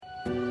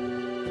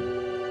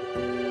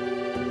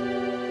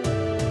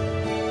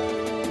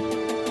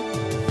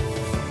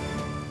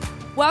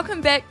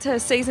Welcome back to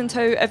Season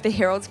 2 of the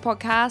Herald's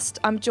podcast.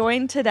 I'm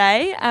joined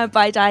today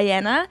by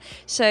Diana.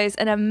 She's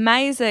an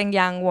amazing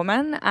young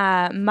woman,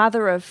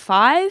 mother of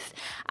 5.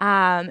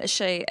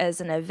 She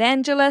is an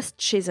evangelist,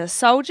 she's a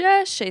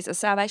soldier, she's a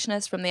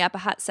Salvationist from the Upper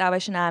Hutt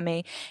Salvation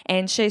Army,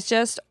 and she's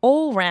just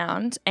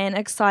all-round an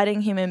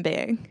exciting human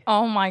being.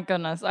 Oh my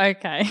goodness,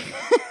 okay.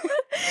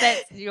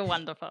 You're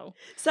wonderful.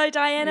 So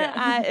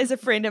Diana is a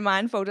friend of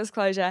mine, full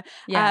disclosure,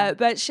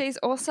 but she's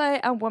also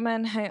a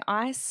woman who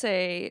I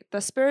see the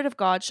Spirit of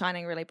God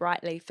shining really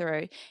brightly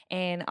through,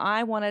 and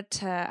I wanted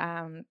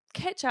to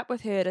catch up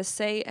with her to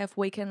see if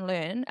we can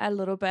learn a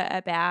little bit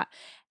about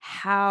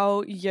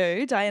how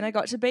you, Diana,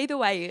 got to be the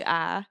way you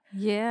are.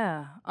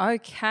 Yeah,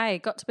 okay,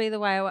 got to be the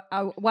way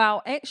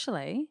well,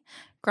 actually,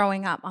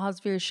 growing up, I was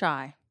very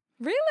shy.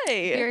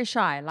 Really? Very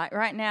shy. Like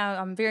right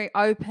now, I'm very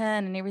open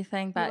and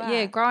everything. But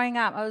yeah, growing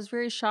up, I was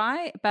very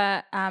shy,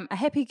 but a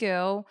happy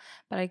girl.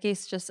 But I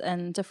guess just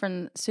in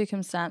different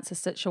circumstances,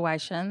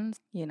 situations,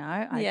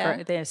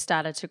 I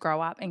started to grow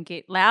up and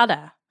get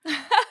louder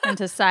and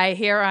to say,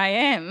 here I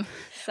am.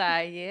 So,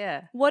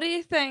 yeah. What do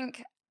you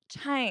think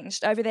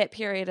changed over that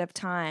period of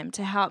time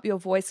to help your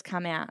voice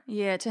come out?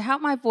 Yeah, to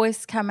help my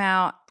voice come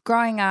out,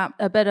 growing up,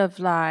 a bit of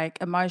like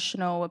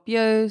emotional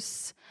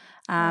abuse.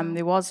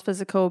 There was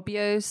physical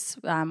abuse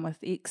with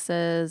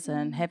exes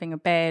and having a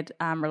bad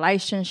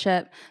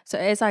relationship. So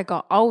as I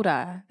got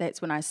older, that's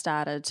when I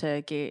started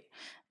to get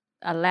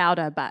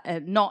louder, but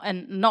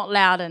not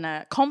loud in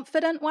a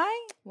confident way.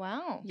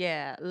 Wow.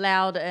 Yeah,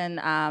 loud in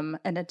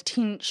an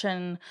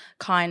attention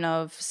kind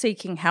of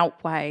seeking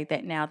help way,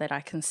 that now that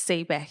I can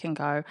see back and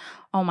go,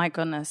 oh my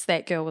goodness,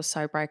 that girl was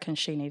so broken,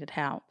 she needed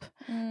help.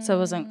 So it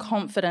wasn't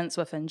confidence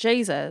within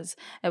Jesus,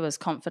 it was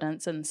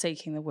confidence in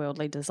seeking the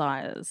worldly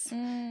desires.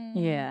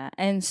 Yeah,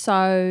 and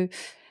so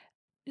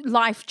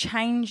life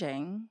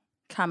changing,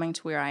 coming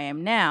to where I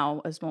am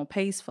now is more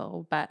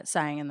peaceful, but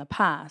saying in the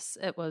past,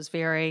 it was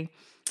very,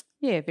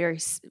 very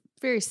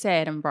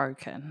sad and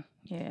broken.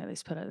 Yeah,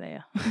 let's put it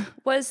there.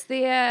 Was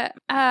there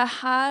a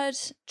hard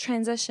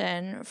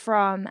transition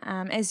from,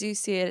 as you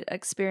said,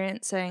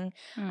 experiencing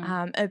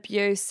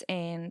abuse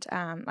and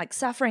like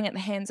suffering at the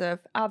hands of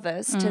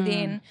others to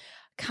then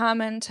come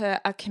into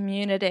a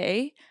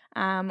community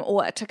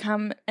or to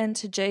come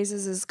into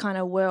Jesus's kind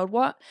of world?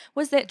 What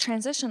was that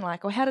transition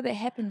like, or how did that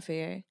happen for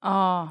you?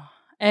 Oh,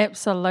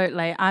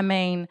 absolutely. I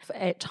mean,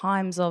 at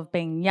times of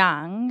being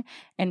young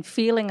and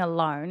feeling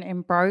alone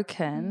and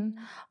broken,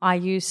 I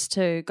used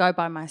to go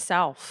by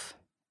myself.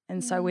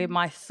 And so where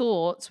my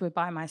thoughts were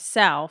by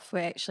myself were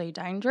actually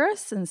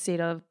dangerous instead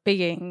of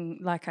being,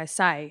 like I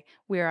say,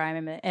 where I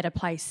am at a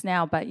place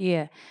now. But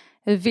yeah,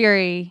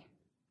 very,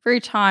 very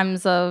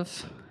times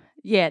of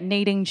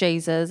needing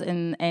Jesus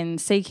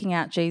and seeking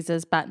out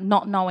Jesus, but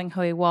not knowing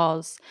who he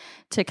was,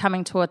 to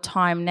coming to a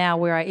time now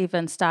where I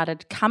even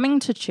started coming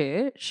to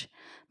church.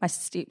 My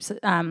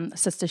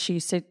sister, she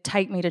used to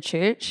take me to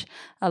church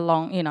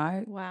along,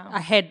 Wow.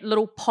 I had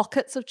little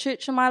pockets of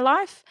church in my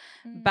life,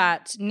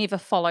 but never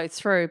followed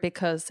through,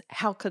 because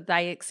how could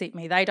they accept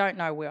me? They don't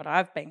know what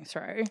I've been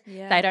through.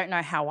 Yeah. They don't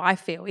know how I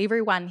feel.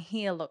 Everyone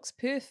here looks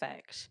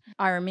perfect.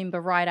 I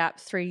remember right up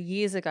 3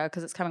 years ago,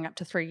 because it's coming up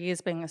to 3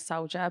 years being a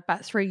soldier,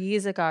 but 3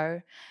 years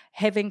ago,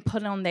 having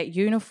put on that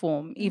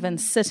uniform, even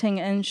sitting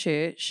in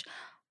church,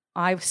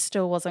 I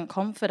still wasn't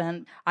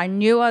confident. I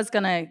knew I was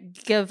going to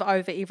give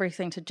over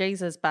everything to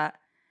Jesus, but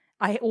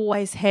I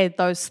always had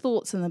those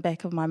thoughts in the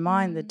back of my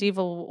mind, the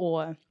devil,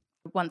 or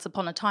once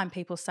upon a time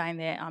people saying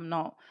that I'm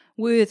not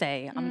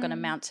worthy, I'm going to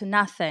amount to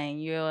nothing,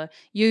 you're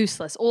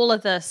useless, all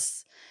of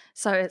this.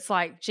 So it's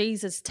like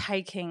Jesus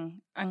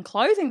taking and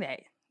clothing that,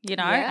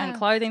 and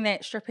clothing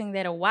that, stripping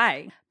that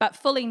away. But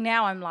fully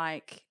now I'm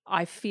like,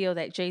 I feel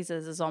that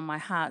Jesus is on my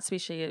heart,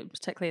 especially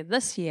particularly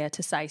this year,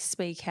 to say,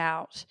 speak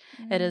out.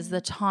 It is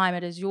the time,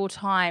 it is your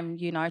time,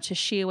 to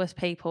share with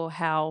people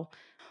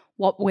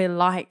what we're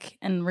like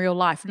in real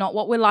life, not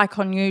what we're like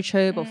on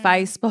YouTube or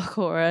Facebook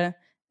or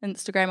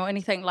Instagram or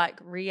anything, like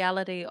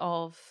reality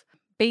of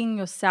being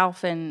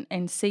yourself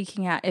and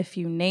seeking out if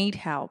you need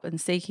help and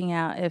seeking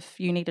out if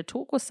you need to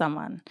talk with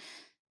someone.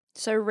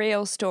 So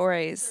real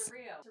stories.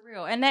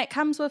 Real. And that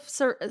comes with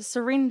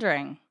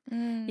surrendering.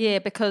 Yeah,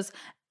 because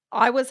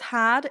I was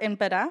hard and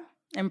bitter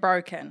and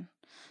broken.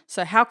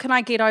 So how can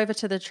I get over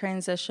to the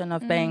transition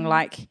of being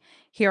like,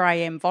 here I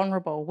am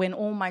vulnerable, when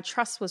all my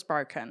trust was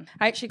broken?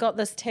 I actually got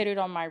this tattooed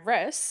on my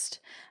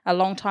wrist a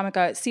long time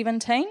ago at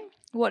 17.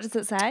 What does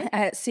it say?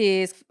 It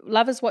says,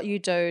 love is what you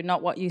do,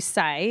 not what you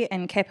say,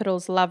 in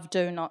capitals, love,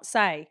 do, not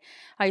say.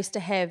 I used to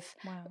have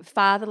a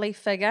fatherly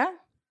figure,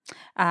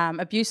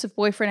 abusive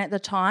boyfriend at the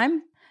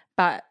time,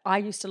 but I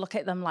used to look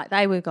at them like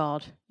they were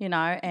God,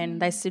 and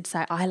they said,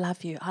 say, I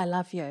love you, I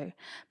love you.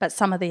 But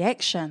some of the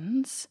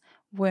actions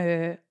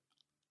were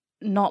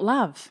not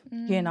love,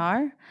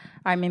 I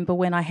remember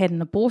when I had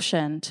an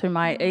abortion to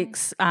my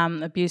ex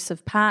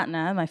abusive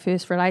partner, my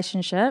first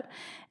relationship,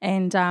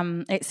 and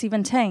at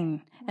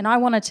 17. And I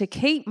wanted to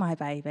keep my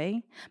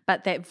baby,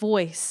 but that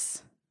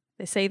voice,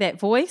 that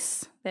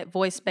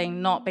voice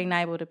being not being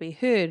able to be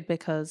heard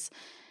because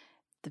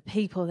the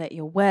people that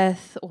you're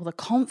with, or the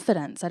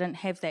confidence. I didn't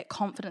have that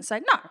confidence.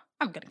 Say, no,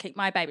 I'm going to keep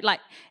my baby. Like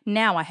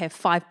now I have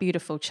 5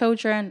 beautiful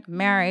children,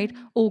 married,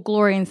 all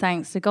glory and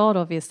thanks to God,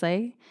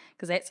 obviously,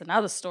 because that's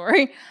another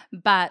story.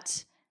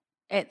 But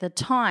at the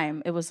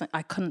time,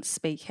 I couldn't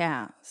speak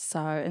out.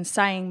 So in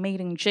saying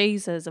meeting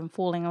Jesus and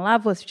falling in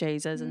love with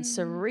Jesus and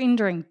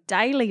surrendering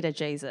daily to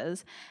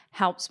Jesus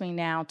helps me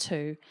now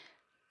to,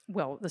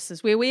 well, this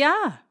is where we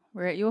are.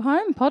 We're at your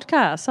home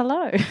podcast.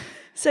 Hello.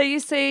 So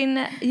you've seen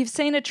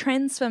a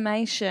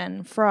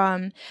transformation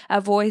from a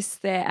voice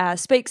that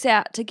speaks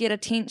out to get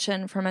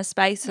attention from a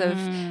space of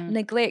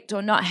neglect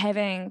or not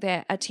having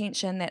that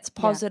attention that's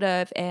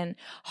positive and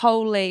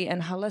holy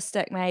and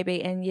holistic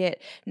maybe, and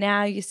yet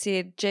now you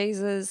said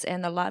Jesus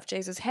and the love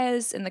Jesus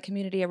has in the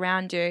community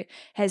around you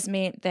has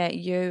meant that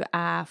you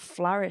are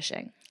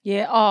flourishing.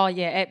 Yeah. Oh,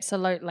 yeah,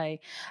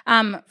 absolutely.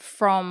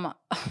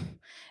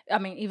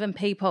 Even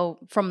people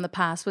from the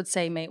past would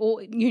see me,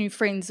 or new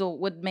friends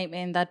would meet me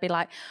and they'd be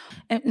like,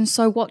 and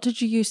so what did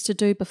you used to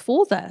do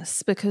before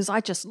this? Because I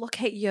just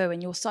look at you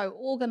and you're so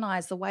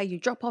organised, the way you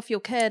drop off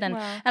your kid. And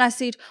I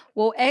said,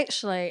 well,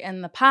 actually,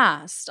 in the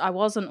past, I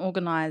wasn't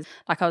organised.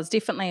 Like I was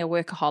definitely a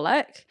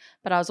workaholic,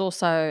 but I was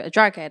also a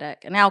drug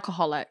addict, an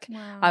alcoholic.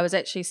 Wow. I was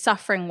actually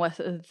suffering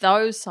with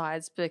those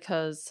sides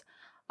because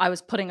I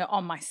was putting it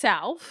on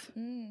myself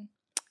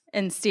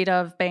instead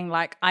of being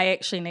like, I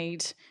actually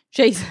need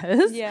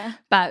Jesus,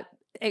 but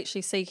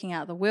actually seeking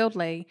out the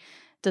worldly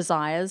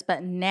desires.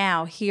 But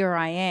now here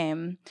I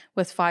am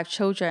with 5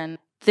 children.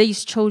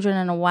 These children,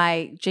 in a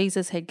way,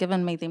 Jesus had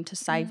given me them to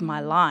save my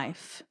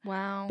life.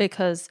 Wow.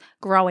 Because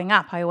growing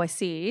up, I always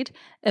said,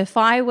 if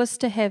I was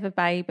to have a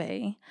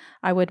baby,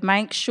 I would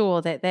make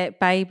sure that that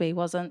baby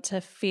wasn't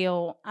to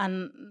feel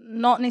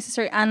not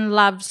necessarily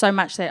unloved so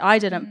much that I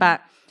didn't,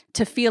 but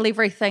to feel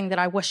everything that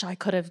I wish I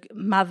could have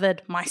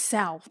mothered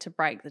myself to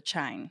break the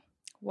chain.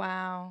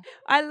 Wow.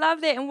 I love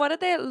that. And what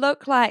did that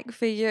look like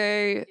for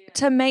you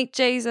to meet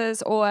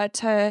Jesus or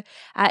to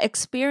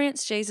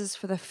experience Jesus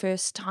for the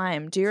first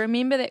time? Do you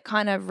remember that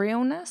kind of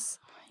realness?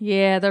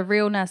 Yeah, the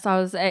realness.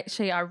 I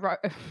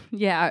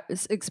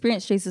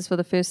experienced Jesus for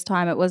the first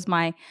time. It was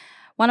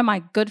one of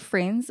my good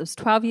friends. I was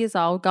 12 years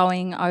old,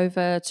 going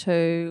over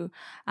to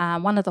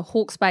one of the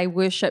Hawke's Bay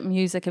worship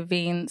music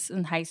events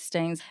in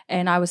Hastings,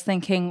 and I was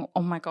thinking,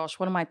 oh my gosh,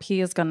 what are my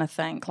peers going to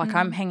think? Like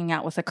I'm hanging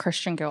out with a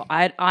Christian girl.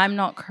 I'm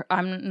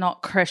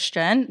not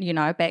Christian,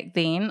 back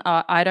then.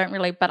 I don't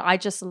really, but I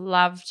just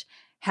loved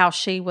how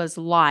she was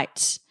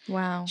light.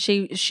 Wow.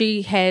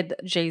 She had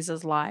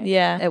Jesus light.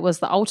 Yeah. It was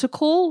the altar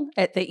call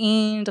at the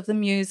end of the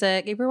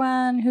music.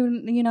 Everyone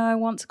who,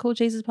 wants to call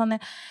Jesus upon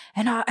that.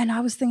 And I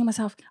was thinking to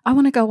myself, I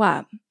want to go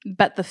up.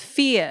 But the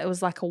fear, it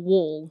was like a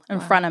wall in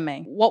front of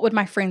me. What would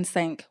my friends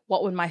think?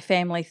 What would my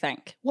family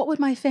think? What would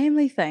my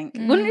family think?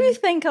 Wouldn't you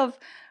think of,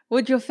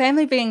 would your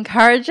family be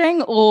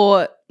encouraging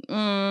or,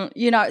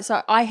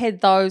 so I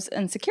had those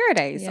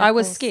insecurities. Yeah, I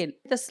was scared.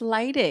 This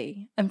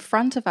lady in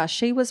front of us,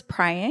 she was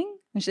praying.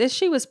 And as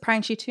she was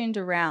praying, she turned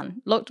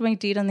around, looked me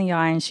dead in the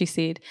eye, and she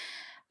said,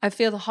 I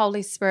feel the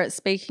Holy Spirit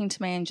speaking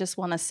to me and just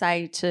want to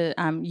say to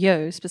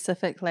you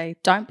specifically,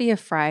 don't be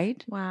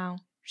afraid. Wow.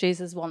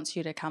 Jesus wants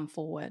you to come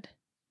forward.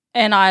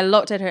 And I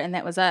looked at her and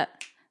that was it.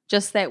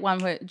 Just that one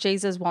word,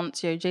 Jesus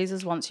wants you.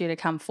 Jesus wants you to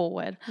come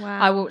forward.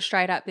 Wow. I walked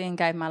straight up there and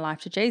gave my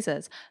life to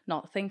Jesus,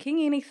 not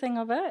thinking anything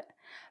of it.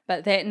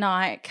 But that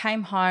night,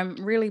 came home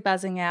really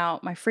buzzing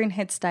out. My friend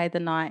had stayed the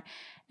night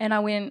and I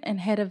went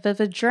and had a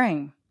vivid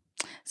dream.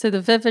 So the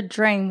vivid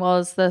dream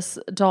was this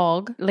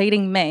dog led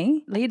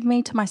me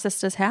to my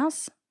sister's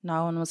house.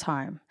 No one was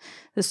home.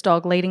 This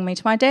dog leading me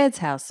to my dad's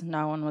house.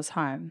 No one was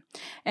home.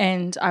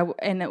 And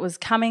it was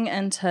coming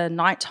into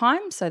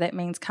nighttime. So that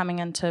means coming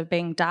into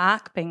being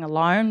dark, being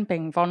alone,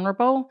 being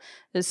vulnerable.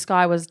 The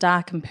sky was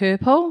dark and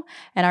purple.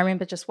 And I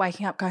remember just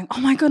waking up going,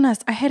 oh my goodness,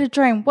 I had a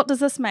dream. What does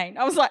this mean?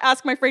 I was like,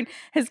 asking my friend,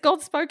 has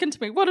God spoken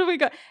to me? What have we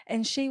got?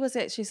 And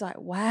she's like,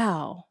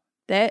 wow.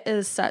 That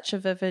is such a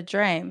vivid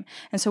dream.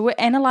 And so we're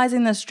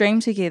analysing this dream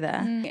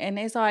together. And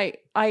as I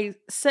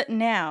sit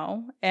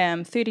now,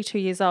 32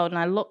 years old, and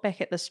I look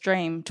back at this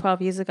dream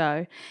 12 years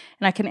ago,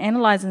 and I can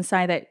analyse and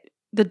say that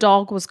the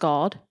dog was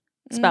God,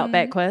 spelt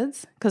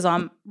backwards, because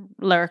I'm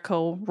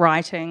lyrical,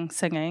 writing,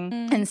 singing,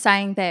 and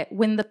saying that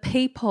when the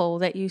people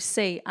that you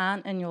see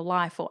aren't in your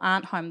life or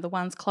aren't home, the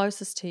ones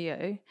closest to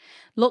you,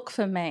 look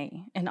for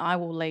me and I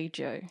will lead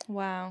you.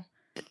 Wow.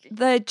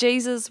 The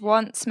Jesus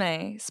wants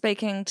me,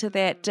 speaking to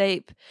that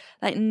deep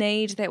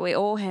need that we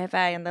all have,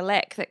 and the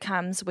lack that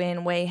comes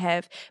when we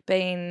have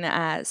been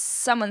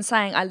someone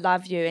saying I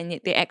love you and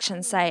yet the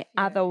actions say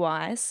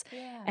otherwise,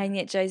 and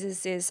yet Jesus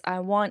says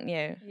I want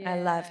you, I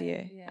love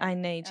you, I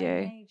need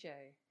you.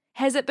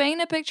 Has it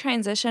been a big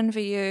transition for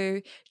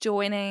you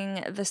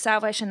joining the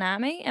Salvation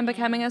Army and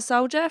becoming a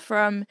soldier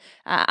from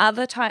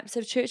other types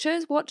of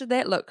churches? What did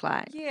that look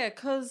like? Yeah,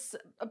 because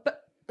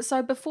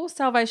So before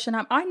Salvation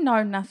Army, I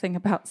know nothing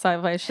about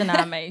Salvation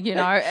Army, you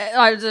know.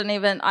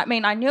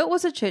 I knew it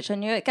was a church. I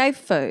knew it gave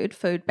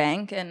food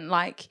bank, and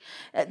like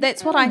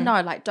that's what I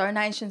know, like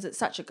donations. It's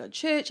such a good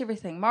church,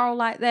 everything moral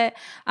like that.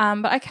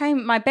 But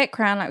my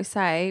background, like we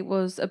say,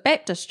 was a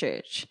Baptist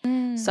church.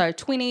 So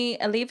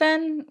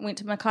 2011, went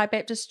to Mackay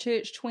Baptist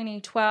Church,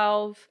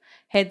 2012,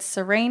 had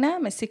Serena,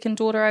 my second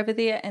daughter, over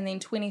there, and then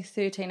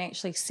 2013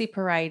 actually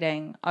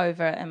separating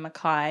over in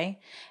Mackay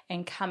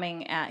and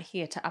coming out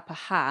here to Upper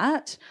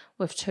Hutt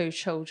with 2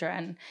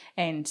 children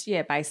and,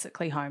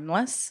 basically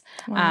homeless.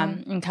 Wow.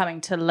 And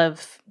coming to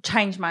live,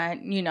 change my,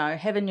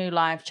 have a new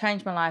life,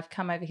 change my life,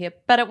 come over here.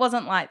 But it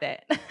wasn't like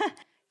that.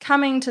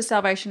 Coming to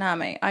Salvation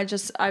Army, I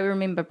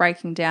remember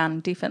breaking down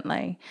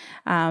definitely,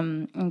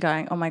 and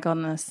going, oh my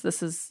goodness,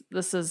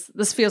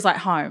 this feels like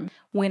home.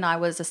 When I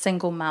was a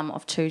single mum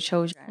of 2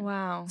 children.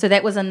 Wow. So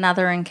that was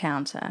another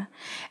encounter.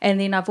 And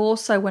then I've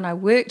also, when I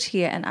worked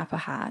here in Upper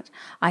Hutt,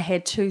 I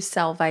had 2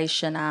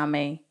 Salvation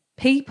Army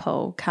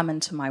people come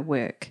into my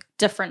work,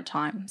 different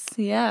times.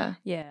 Yeah.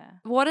 Yeah.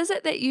 What is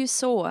it that you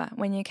saw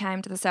when you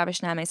came to the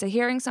Salvation Army? So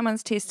hearing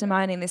someone's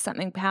testimony, there's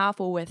something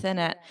powerful within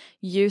it.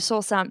 You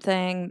saw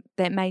something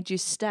that made you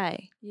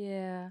stay.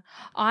 Yeah.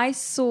 I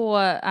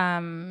saw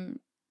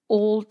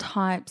all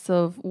types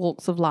of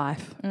walks of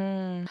life.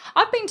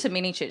 I've been to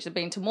many churches. I've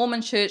been to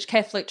Mormon church,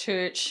 Catholic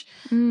church,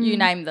 you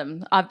name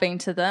them. I've been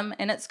to them,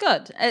 and it's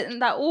good.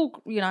 And they're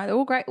all, they're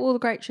all great, all the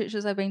great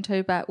churches I've been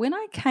to. But when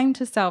I came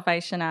to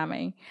Salvation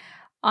Army,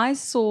 I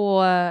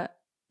saw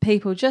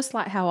people just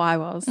like how I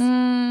was.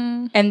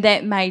 And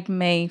that made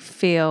me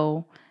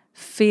feel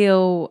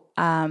wanted.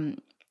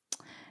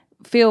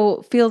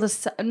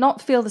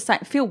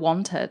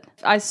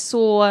 I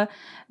saw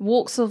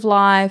walks of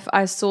life.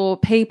 I saw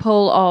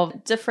people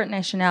of different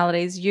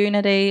nationalities,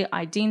 unity,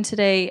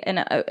 identity, and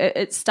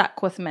it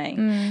stuck with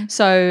me.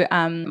 So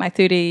my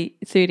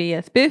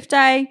 30th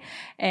birthday,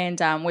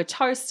 and we're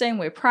toasting,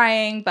 we're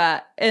praying,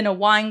 but in a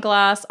wine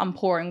glass, I'm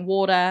pouring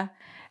water.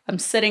 I'm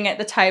sitting at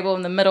the table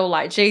in the middle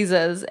like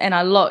Jesus, and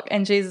I look,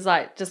 and Jesus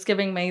like just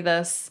giving me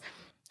this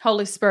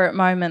Holy Spirit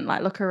moment,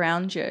 like, look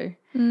around you.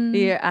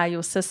 There are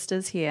your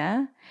sisters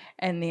here,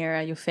 and there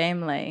are your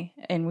family,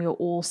 and we're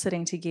all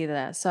sitting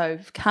together. So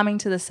coming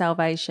to the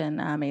Salvation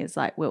Army is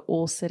like we're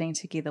all sitting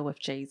together with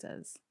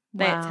Jesus.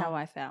 That's how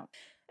I felt.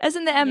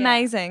 Isn't that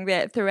amazing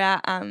that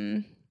throughout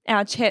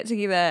our chat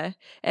together,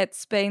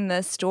 it's been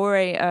the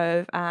story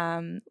of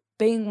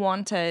being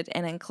wanted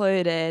and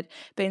included,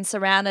 being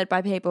surrounded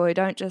by people who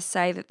don't just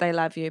say that they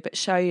love you, but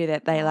show you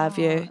that they love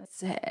you.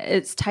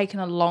 It's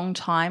taken a long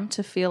time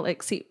to feel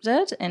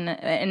accepted,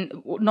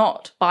 and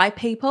not by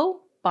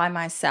people, by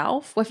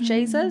myself with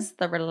Jesus.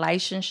 The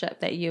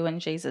relationship that you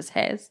and Jesus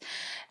has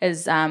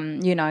is,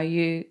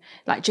 you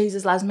like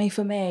Jesus loves me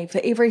for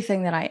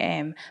everything that I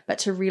am, but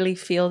to really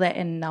feel that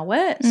and know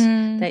it,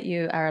 that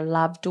you are a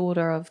loved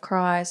daughter of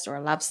Christ or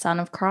a loved son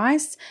of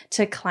Christ,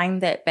 to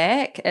claim that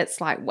back,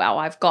 it's like, wow,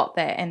 I've got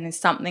that, and there's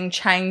something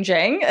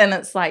changing, and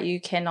it's like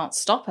you cannot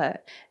stop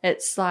it.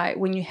 It's like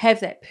when you have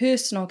that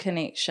personal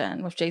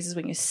connection with Jesus,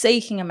 when you're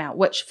seeking him out,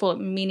 which for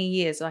many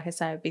years, like I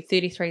say, I'd be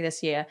 33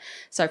 this year,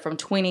 so from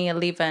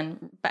 2011,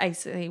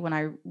 basically when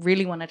I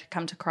really wanted to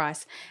come to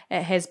Christ,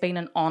 it has been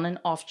an on and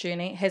off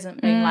journey. It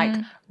hasn't been like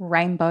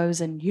rainbows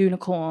and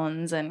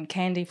unicorns and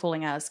candy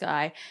falling out of the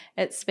sky.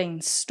 It's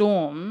been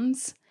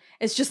storms.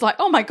 It's just like,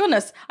 oh my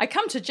goodness, I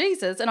come to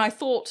Jesus and I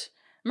thought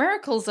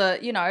miracles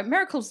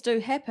do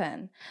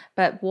happen.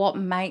 But what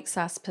makes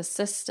us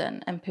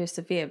persistent and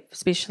persevere,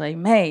 especially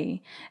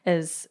me,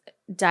 is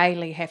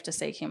daily have to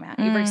seek him out.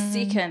 Every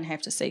second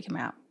have to seek him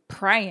out.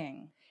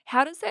 Praying.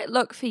 How does that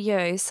look for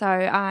you? So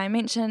I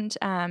mentioned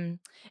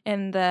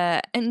in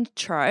the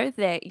intro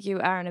that you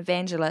are an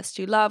evangelist.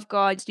 You love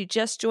God. You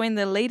just joined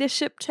the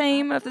leadership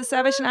team of the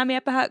Salvation Army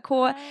Upper Hutt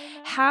Corps.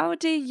 How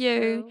do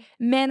you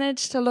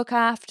manage to look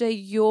after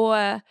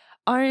your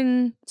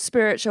own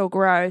spiritual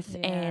growth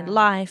and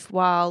life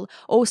while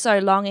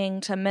also longing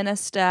to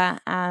minister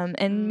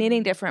in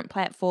many different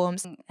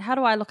platforms? How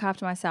do I look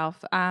after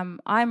myself?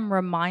 I'm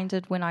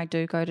reminded when I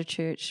do go to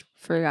church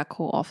through our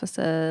core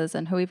officers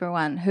and who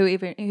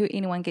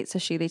anyone gets to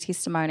share their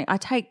testimony. I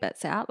take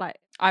bits out, like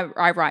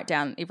I write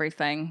down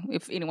everything.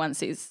 If anyone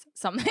says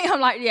something, I'm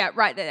like, yeah,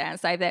 write that down,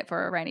 save that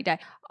for a rainy day.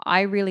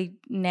 I really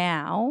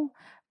now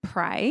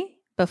pray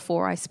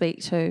before I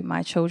speak to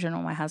my children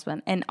or my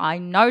husband. And I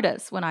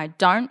notice when I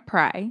don't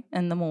pray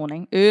in the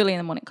morning, early in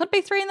the morning, could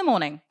be 3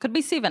 a.m, could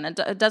be 7,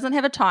 it doesn't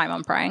have a time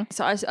I'm praying.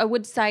 So I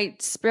would say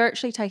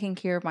spiritually taking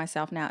care of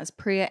myself now is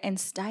prayer and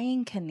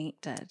staying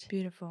connected.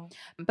 Beautiful.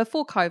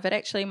 Before COVID,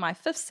 actually, my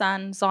 5th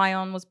son,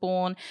 Zion, was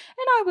born,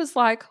 and I was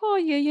like, oh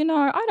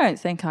yeah, I don't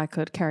think I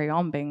could carry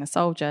on being a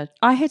soldier.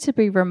 I had to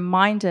be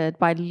reminded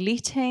by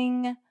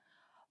letting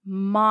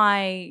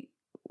my,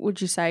 would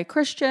you say,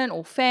 Christian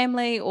or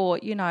family or,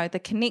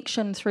 the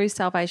connection through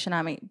Salvation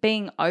Army,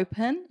 being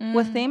open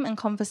with them in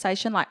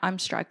conversation, like I'm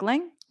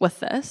struggling with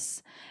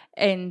this,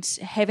 and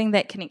having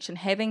that connection,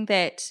 having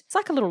that, it's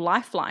like a little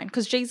lifeline,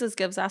 because Jesus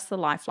gives us the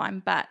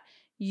lifeline, but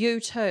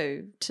you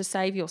too, to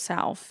save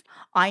yourself,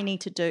 I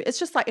need to do, it's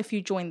just like if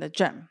you join the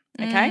gym,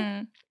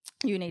 okay?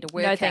 You need a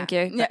workout. No, thank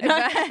you. Yeah,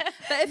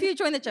 but if you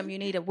join the gym, you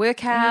need a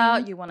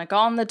workout, you want to go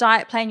on the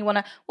diet plan, you want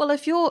to, well,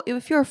 if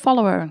you're a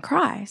follower in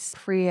Christ,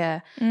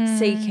 prayer,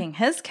 seeking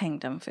his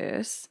kingdom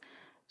first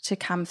to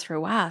come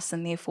through us,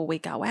 and therefore we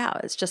go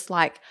out. It's just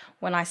like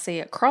when I see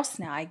it cross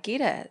now, I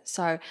get it.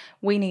 So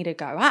we need to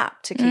go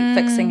up to keep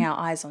fixing our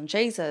eyes on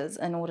Jesus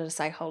in order to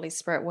say, Holy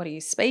Spirit, what are you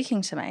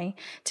speaking to me?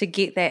 To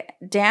get that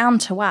down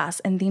to us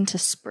and then to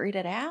spread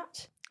it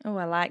out. Oh,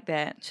 I like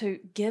that. To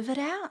give it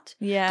out.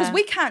 Yeah. Because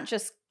we can't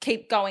just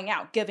keep going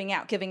out, giving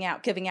out,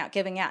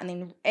 and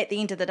then at the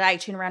end of the day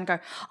turn around and go,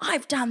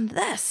 I've done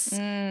this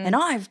and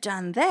I've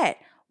done that.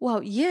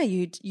 Well, yeah,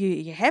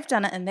 you have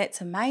done it, and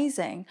that's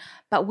amazing.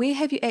 But where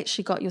have you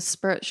actually got your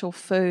spiritual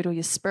food or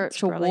your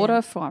spiritual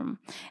water from?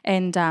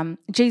 And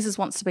Jesus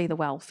wants to be the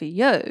well for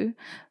you,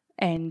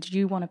 and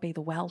you want to be the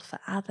well for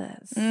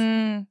others.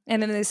 And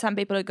then there's some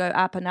people who go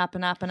up and up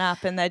and up and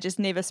up, and they just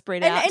never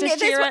spread out to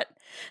share it.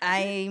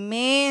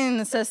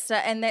 Amen, sister.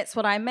 And that's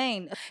what I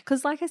mean.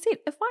 Because like I said,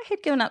 if I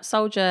had given up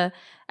soldier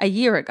a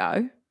year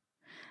ago,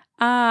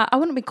 I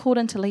wouldn't be called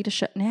into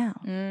leadership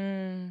now.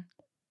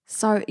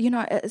 So,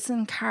 it's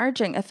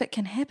encouraging. If it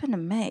can happen to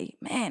me,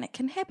 man, it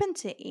can happen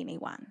to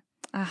anyone.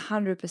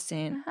 100%.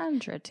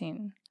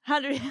 110.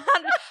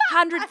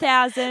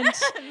 100,000.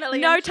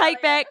 No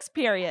takebacks,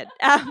 period.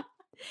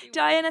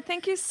 Diana,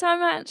 thank you so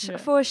much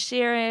for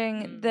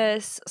sharing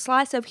this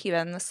slice of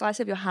heaven, the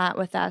slice of your heart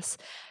with us.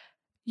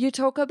 You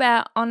talk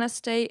about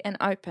honesty and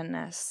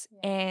openness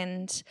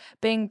and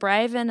being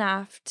brave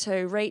enough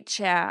to reach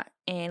out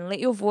and let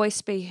your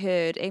voice be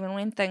heard even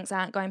when things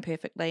aren't going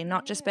perfectly,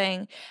 not just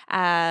being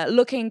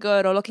looking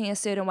good or looking a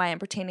certain way and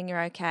pretending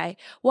you're okay.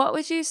 What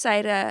would you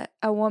say to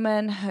a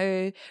woman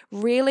who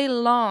really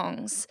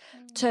longs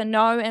to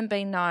know and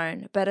be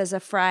known but is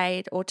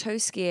afraid or too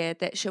scared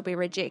that she'll be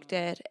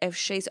rejected if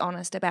she's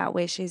honest about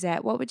where she's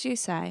at? What would you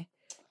say?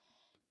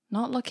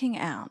 Not looking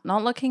out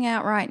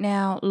right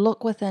now.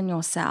 Look within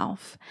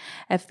yourself.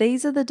 If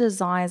these are the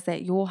desires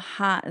that your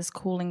heart is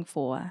calling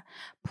for,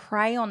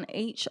 pray on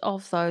each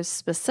of those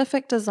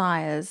specific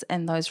desires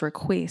and those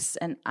requests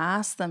and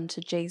ask them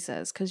to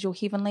Jesus, because your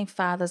Heavenly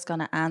Father's going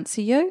to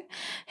answer you.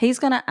 He's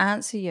going to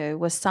answer you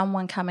with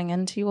someone coming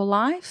into your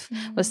life,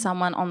 with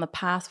someone on the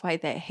pathway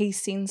that He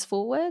sends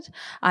forward.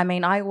 I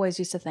mean, I always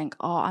used to think,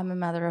 I'm a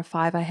mother of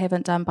 5. I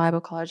haven't done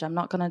Bible college. I'm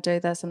not going to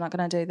do this. I'm not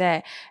going to do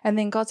that. And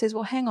then God says,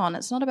 well, hang on.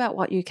 It's not about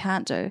what you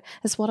can't do.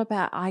 It's what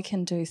about I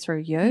can do through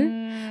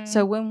you.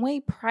 So when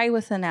we pray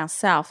within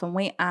ourselves and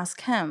we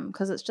ask Him,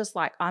 because it's just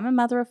like, I'm a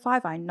mother of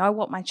 5. I know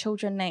what my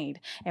children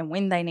need and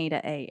when they need to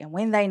eat and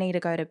when they need to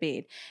go to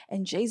bed.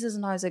 And Jesus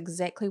knows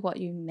exactly what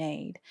you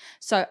need.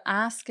 So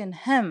asking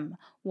Him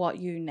what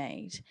you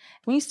need.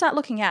 When you start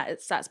looking out,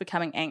 it starts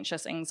becoming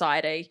anxious,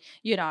 anxiety,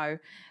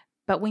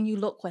 But when you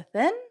look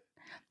within,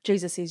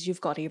 Jesus says,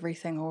 you've got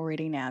everything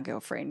already now,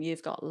 girlfriend.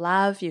 You've got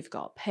love, you've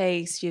got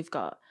peace, you've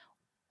got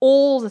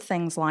all the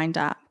things lined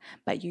up,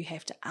 but you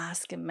have to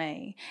ask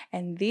me.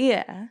 And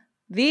there,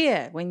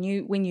 when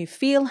you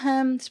feel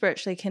Him,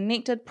 spiritually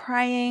connected,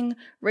 praying,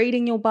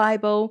 reading your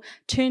Bible,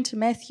 turn to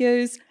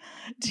Matthew's.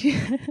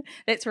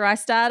 That's where I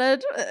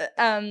started,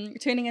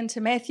 turning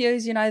into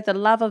Matthew's, the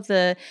love of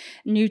the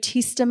New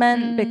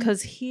Testament,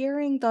 because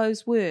hearing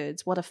those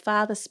words, what a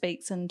father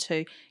speaks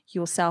into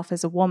yourself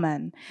as a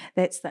woman,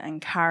 that's the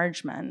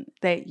encouragement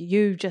that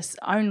you just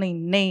only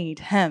need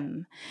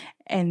Him.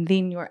 And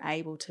then you're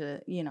able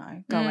to,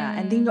 go out,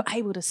 and then you're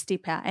able to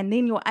step out, and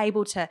then you're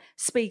able to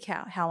speak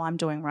out how I'm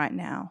doing right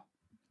now.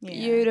 Yeah.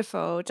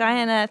 Beautiful.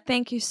 Diana,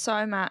 thank you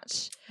so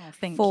much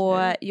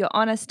for your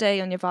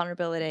honesty and your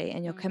vulnerability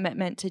and your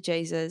commitment to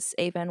Jesus,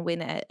 even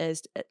when it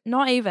is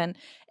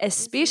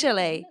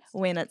especially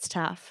when it's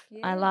tough.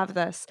 Yeah. I love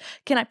this.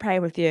 Can I pray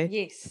with you?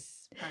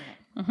 Yes.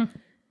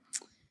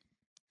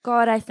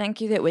 God, I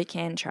thank you that we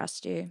can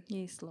trust you.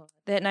 Yes, Lord.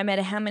 That no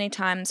matter how many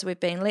times we've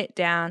been let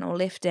down or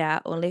left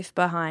out or left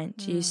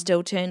behind, you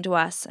still turn to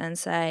us and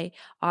say,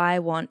 I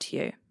want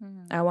you.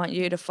 I want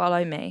you to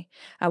follow me.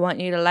 I want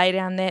you to lay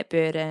down that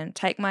burden.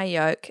 Take my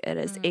yoke. It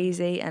is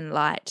easy and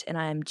light, and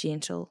I am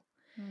gentle.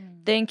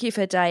 Thank you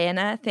for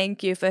Diana.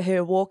 Thank you for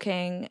her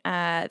walking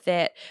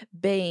that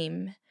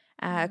beam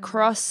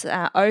across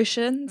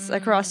oceans,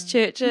 across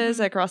churches,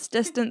 across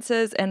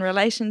distances and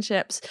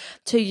relationships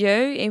to you,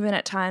 even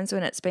at times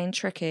when it's been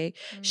tricky.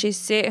 She's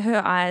set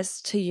her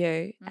eyes to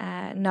you,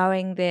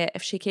 knowing that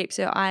if she keeps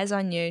her eyes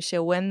on you,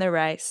 she'll win the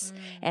race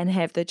and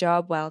have the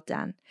job well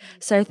done.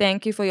 So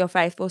thank you for your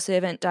faithful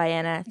servant,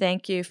 Diana.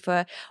 Thank you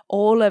for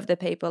all of the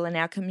people in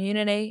our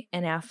community,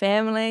 in our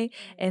family,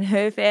 in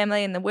her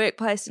family, in the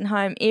workplace and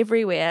home,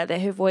 everywhere,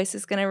 that her voice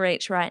is going to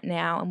reach right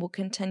now and will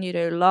continue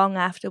to long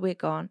after we're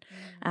gone.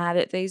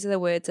 That these are the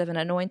words of an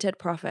anointed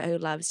prophet who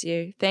loves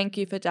you. Thank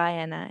you for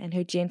Diana and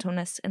her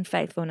gentleness and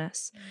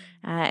faithfulness,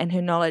 and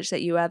her knowledge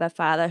that you are the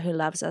Father who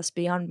loves us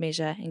beyond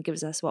measure and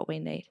gives us what we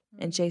need.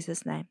 In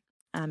Jesus' name,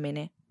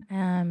 amen.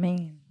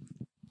 Amen.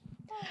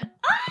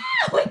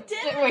 We did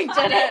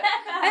it.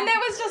 And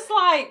that was just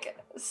like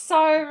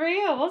so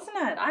real, wasn't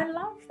it? I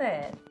love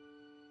that.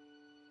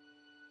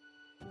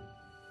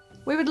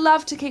 We would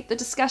love to keep the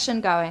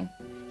discussion going.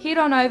 Head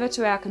on over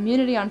to our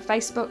community on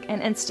Facebook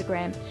and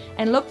Instagram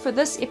and look for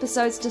this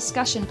episode's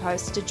discussion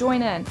post to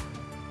join in.